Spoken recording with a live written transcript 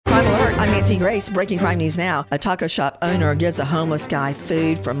I'm Nancy Grace. Breaking crime news now. A taco shop owner gives a homeless guy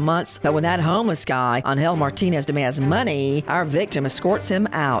food for months, but when that homeless guy, Angel Martinez, demands money, our victim escorts him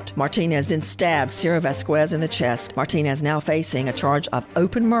out. Martinez then stabs Ciro Vasquez in the chest. Martinez now facing a charge of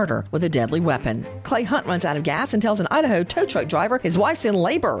open murder with a deadly weapon. Clay Hunt runs out of gas and tells an Idaho tow truck driver his wife's in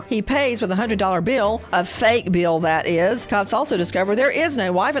labor. He pays with a $100 bill, a fake bill that is. Cops also discover there is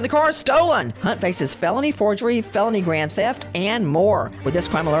no wife and the car is stolen. Hunt faces felony forgery, felony grand theft, and more. With this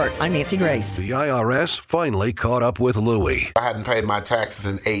crime alert, I'm Nancy Grace. The IRS finally caught up with Louie. I hadn't paid my taxes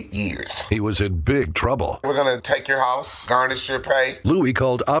in 8 years. He was in big trouble. We're going to take your house, garnish your pay. Louie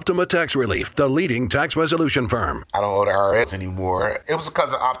called Optima Tax Relief, the leading tax resolution firm. I don't owe the IRS anymore. It was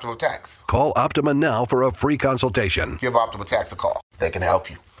because of Optima Tax. Call Optima now for a free consultation. Give Optima Tax a call. They can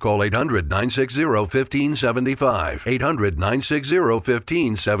help you. Call 800-960-1575.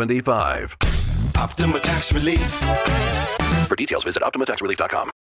 800-960-1575. Optima Tax Relief. For details, visit OptimaTaxRelief.com.